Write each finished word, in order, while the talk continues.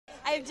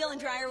I have Dylan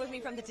Dreyer with me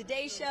from the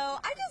Today Show.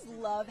 I just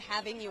love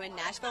having you in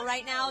Nashville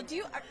right now.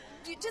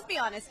 Just be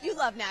honest, you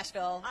love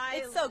Nashville.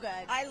 It's so good.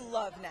 I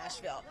love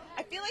Nashville.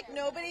 I feel like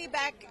nobody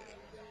back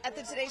at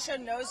the Today Show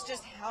knows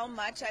just how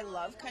much I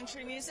love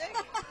country music.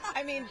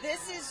 I mean,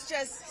 this is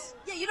just...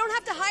 Yeah, you don't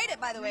have to hide it,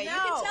 by the way. No. You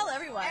can tell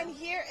everyone. And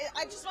here,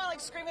 I just want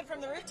to scream it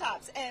from the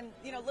rooftops. And,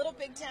 Little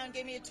Big Town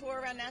gave me a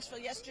tour around Nashville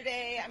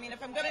yesterday. I mean,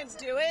 if I'm going to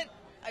do it,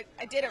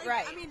 I did it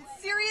right. I mean,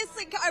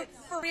 seriously,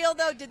 for real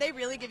though, did they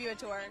really give you a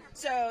tour?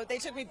 So they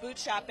took me boot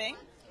shopping.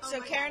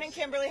 So Karen and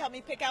Kimberly helped me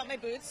pick out my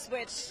boots,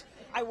 which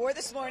I wore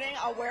this morning.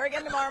 I'll wear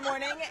again tomorrow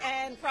morning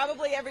and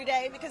probably every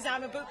day because now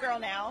I'm a boot girl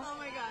now. Oh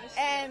my gosh.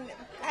 And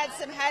had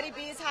some Hattie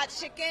B's hot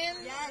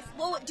chicken. Yes.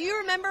 Well, do you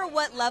remember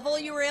what level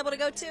you were able to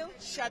go to?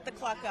 Shut the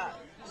cluck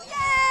up. Yes!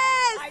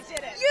 I did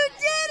it. You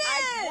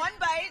did it! One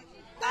bite.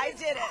 I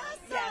did it. Awesome.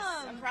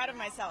 Yes, I'm proud of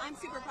myself. I'm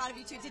super proud of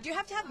you too. Did you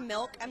have to have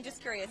milk? I'm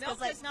just curious. Milk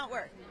does not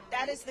work.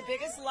 That is the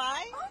biggest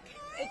lie.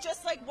 Okay. It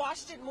just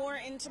washed it more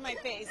into my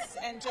face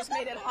and just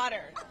made it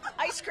hotter.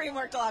 Ice cream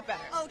worked a lot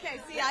better. Okay,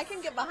 see, I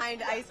can get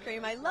behind ice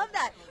cream. I love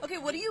that. Okay,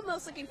 what are you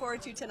most looking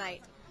forward to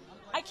tonight?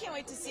 I can't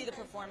wait to see the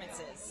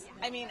performances.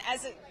 I mean,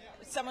 as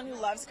someone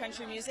who loves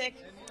country music,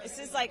 this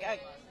is like a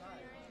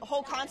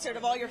whole concert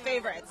of all your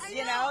favorites,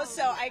 you know?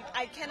 So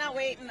I cannot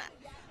wait, and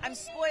I'm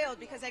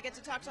spoiled because I get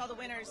to talk to all the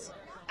winners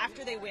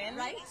after they win.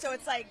 Right. So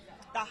it's like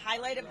the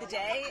highlight of the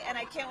day, and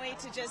I can't wait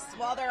to just,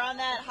 while they're on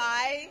that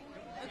high,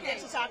 get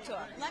to talk to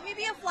them. Let me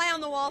be a fly on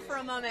the wall for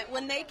a moment.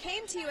 When they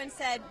came to you and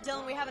said,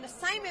 Dylan, we have an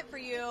assignment for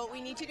you. We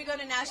need you to go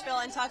to Nashville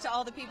and talk to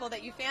all the people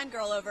that you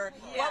fangirl over.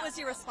 Yeah. What was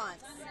your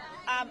response?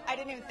 I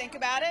didn't even think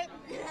about it.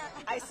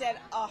 I said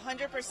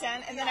 100%,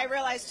 and then I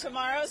realized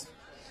tomorrow's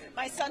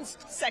my son's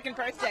second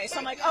birthday, so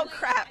I'm like, oh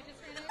crap.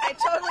 I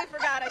totally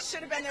forgot. I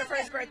should have been there for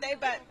his birthday,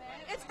 but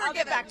I'll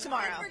get back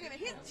tomorrow.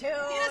 He's two.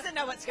 He doesn't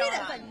know what's going on.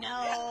 He doesn't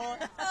know.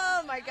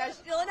 Oh my gosh,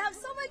 Dylan, have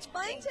so much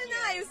fun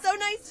tonight. It was so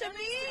nice to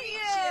meet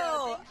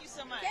you. Thank you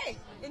so much. Okay,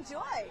 enjoy.